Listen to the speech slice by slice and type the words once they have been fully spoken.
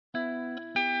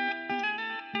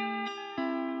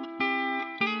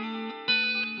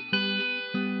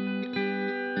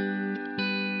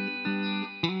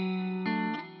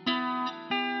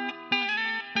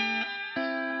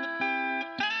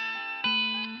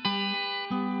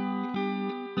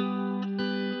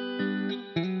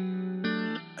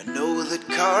I know that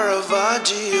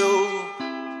Caravaggio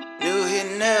knew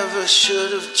he never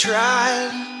should have tried,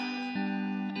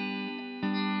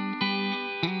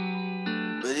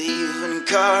 but even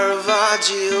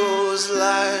Caravaggio's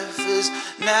life is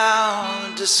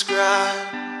now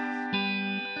described.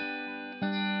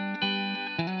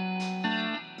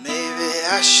 Maybe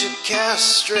I should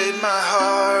castrate my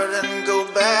heart and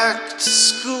go back to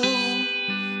school.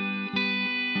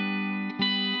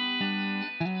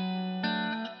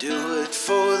 Do it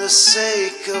for the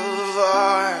sake of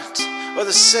art or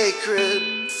the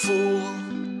sacred fool.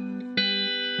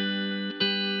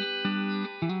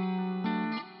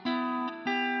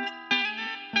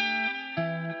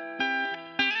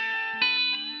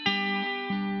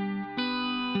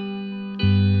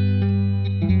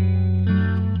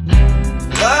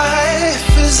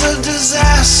 Life is a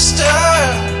disaster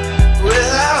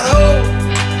without hope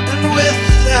and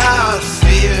without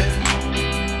fear.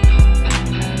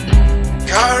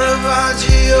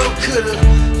 Caravaggio could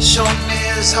have shown me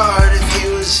his heart if he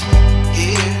was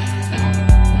here.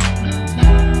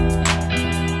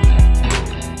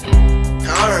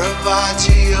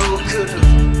 Caravaggio could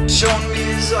have shown me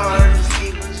his heart if he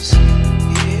was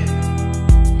here.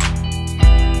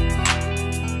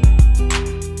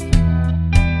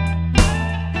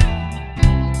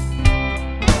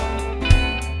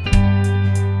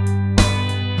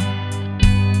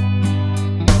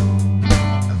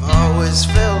 I've always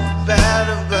felt bad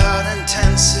about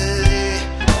intensity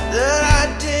that I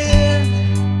did,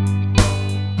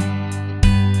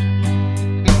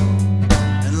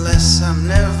 unless I'm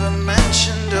never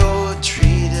mentioned or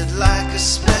treated like a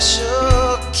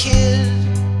special kid.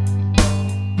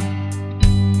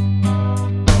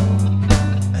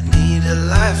 I need a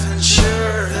life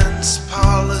insurance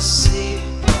policy.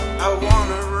 I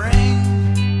want a ring.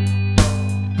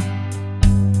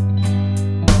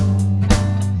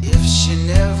 If she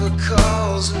never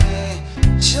calls me,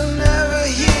 she'll never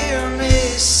hear me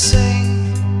sing.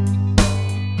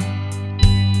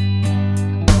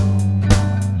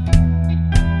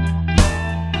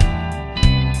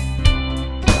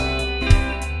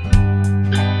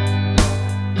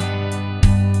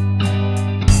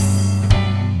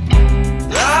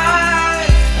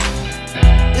 Life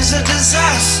is a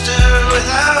disaster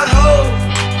without hope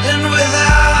and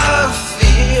without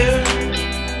fear.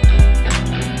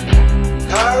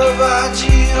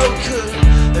 Caravaggio could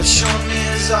have shown me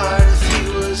his art if he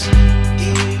was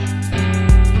here.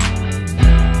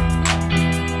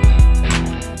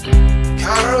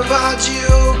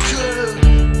 Caravaggio could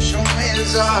have shown me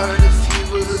his art if he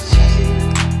was here.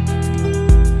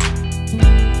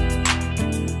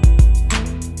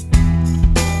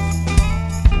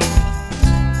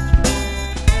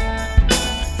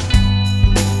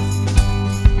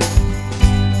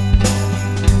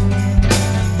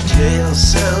 Jail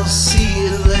cell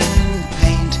ceiling,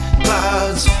 paint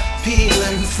clouds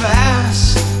peeling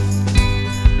fast.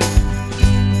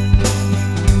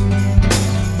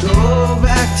 Go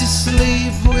back to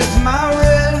sleep with my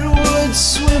redwood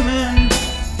swimming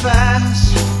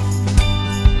fast.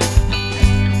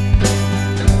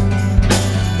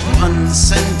 1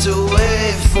 cent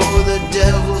away for the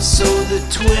devil so the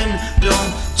twin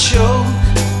don't choke.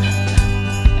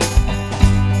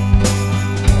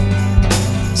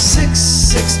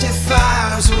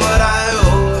 665's what I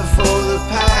owe her for the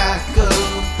pack of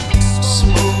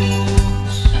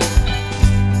smokes.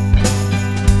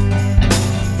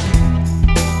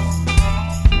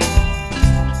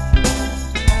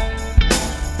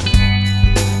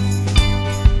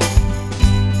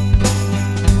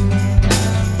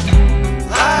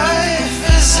 Life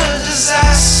is a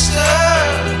disaster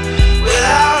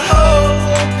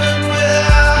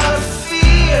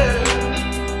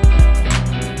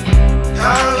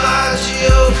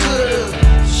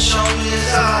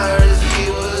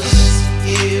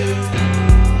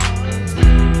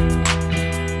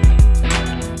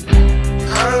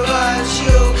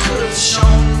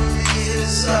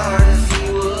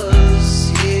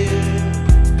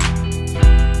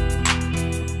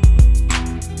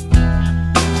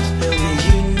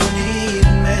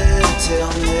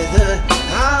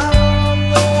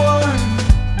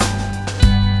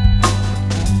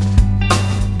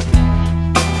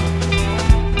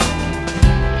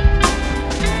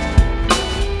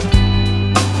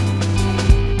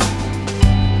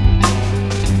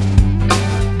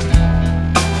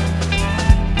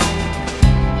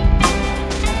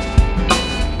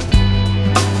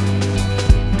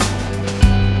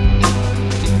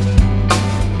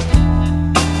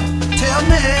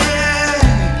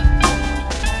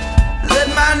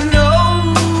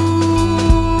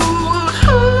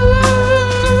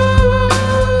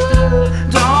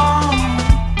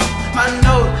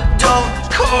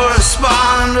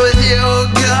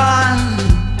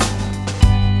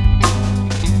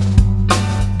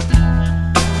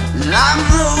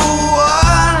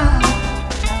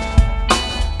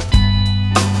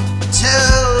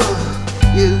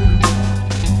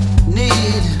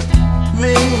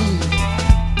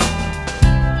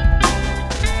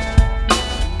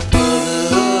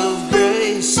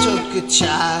a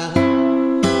child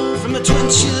from a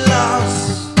 20